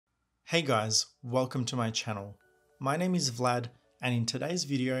Hey guys, welcome to my channel. My name is Vlad, and in today's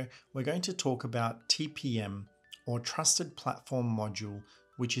video we're going to talk about TPM or Trusted Platform Module,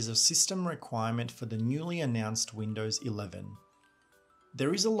 which is a system requirement for the newly announced Windows 11.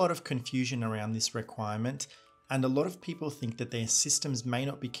 There is a lot of confusion around this requirement, and a lot of people think that their systems may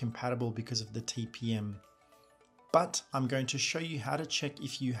not be compatible because of the TPM. But I'm going to show you how to check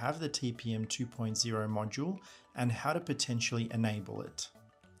if you have the TPM 2.0 module and how to potentially enable it.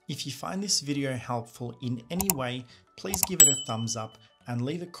 If you find this video helpful in any way, please give it a thumbs up and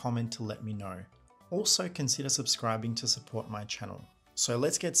leave a comment to let me know. Also consider subscribing to support my channel. So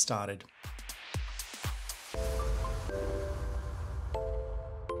let's get started.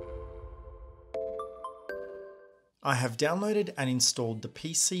 I have downloaded and installed the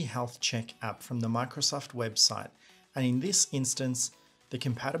PC Health Check app from the Microsoft website, and in this instance, the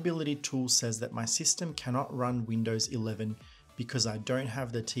compatibility tool says that my system cannot run Windows 11 because I don't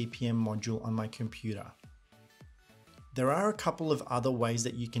have the TPM module on my computer. There are a couple of other ways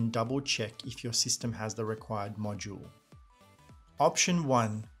that you can double check if your system has the required module. Option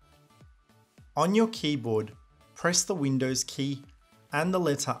 1. On your keyboard, press the Windows key and the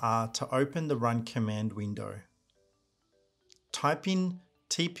letter R to open the Run command window. Type in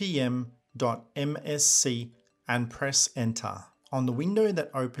tpm.msc and press Enter. On the window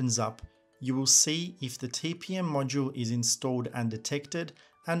that opens up, you will see if the TPM module is installed and detected,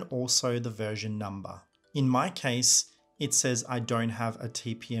 and also the version number. In my case, it says I don't have a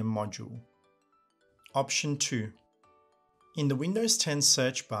TPM module. Option 2. In the Windows 10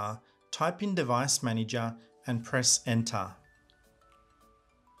 search bar, type in Device Manager and press Enter.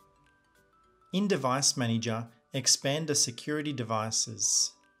 In Device Manager, expand the Security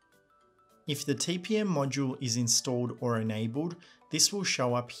Devices. If the TPM module is installed or enabled, this will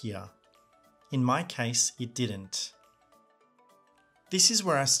show up here. In my case, it didn't. This is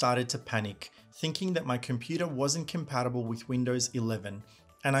where I started to panic, thinking that my computer wasn't compatible with Windows 11,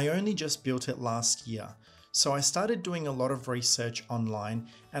 and I only just built it last year. So I started doing a lot of research online,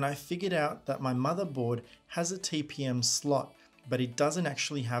 and I figured out that my motherboard has a TPM slot, but it doesn't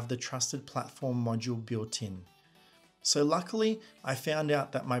actually have the Trusted Platform module built in. So luckily, I found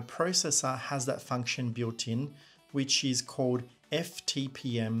out that my processor has that function built in, which is called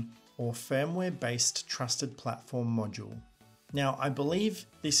FTPM, or Firmware-Based Trusted Platform Module. Now, I believe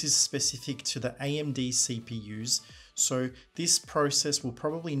this is specific to the AMD CPUs, so this process will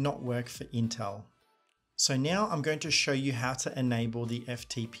probably not work for Intel. So now I'm going to show you how to enable the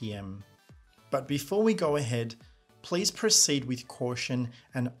FTPM. But before we go ahead, please proceed with caution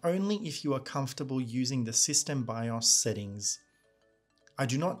and only if you are comfortable using the system BIOS settings. I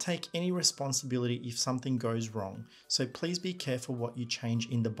do not take any responsibility if something goes wrong, so please be careful what you change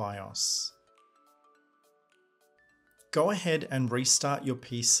in the BIOS. Go ahead and restart your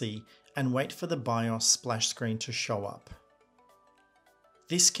PC and wait for the BIOS splash screen to show up.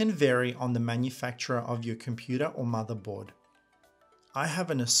 This can vary on the manufacturer of your computer or motherboard. I have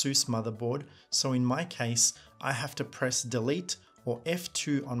an Asus motherboard, so in my case, I have to press Delete or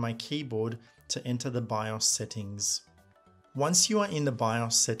F2 on my keyboard to enter the BIOS settings. Once you are in the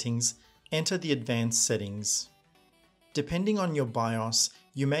BIOS settings, enter the advanced settings. Depending on your BIOS,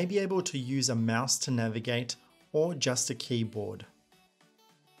 you may be able to use a mouse to navigate or just a keyboard.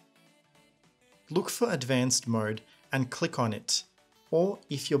 Look for advanced mode and click on it, or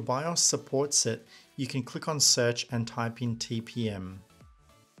if your BIOS supports it, you can click on search and type in TPM.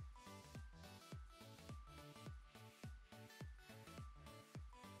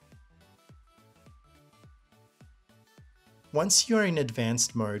 Once you are in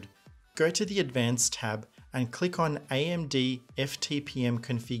advanced mode, go to the Advanced tab and click on AMD FTPM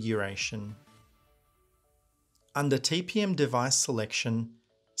configuration. Under TPM device selection,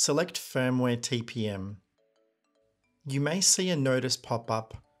 select Firmware TPM. You may see a notice pop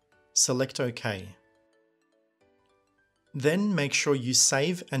up. Select OK. Then make sure you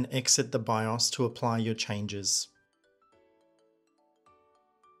save and exit the BIOS to apply your changes.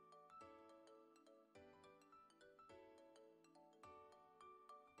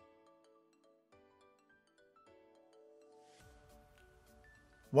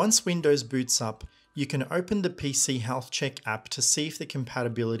 Once Windows boots up, you can open the PC Health Check app to see if the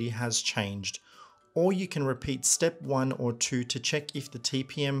compatibility has changed, or you can repeat step 1 or 2 to check if the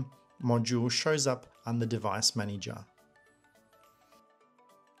TPM module shows up on the Device Manager.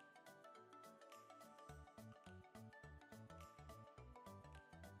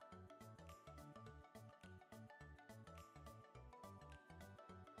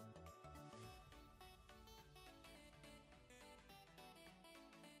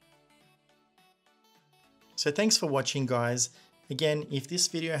 So thanks for watching, guys. Again, if this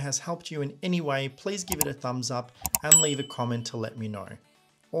video has helped you in any way, please give it a thumbs up and leave a comment to let me know.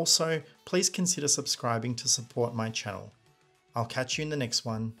 Also, please consider subscribing to support my channel. I'll catch you in the next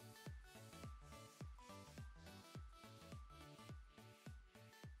one.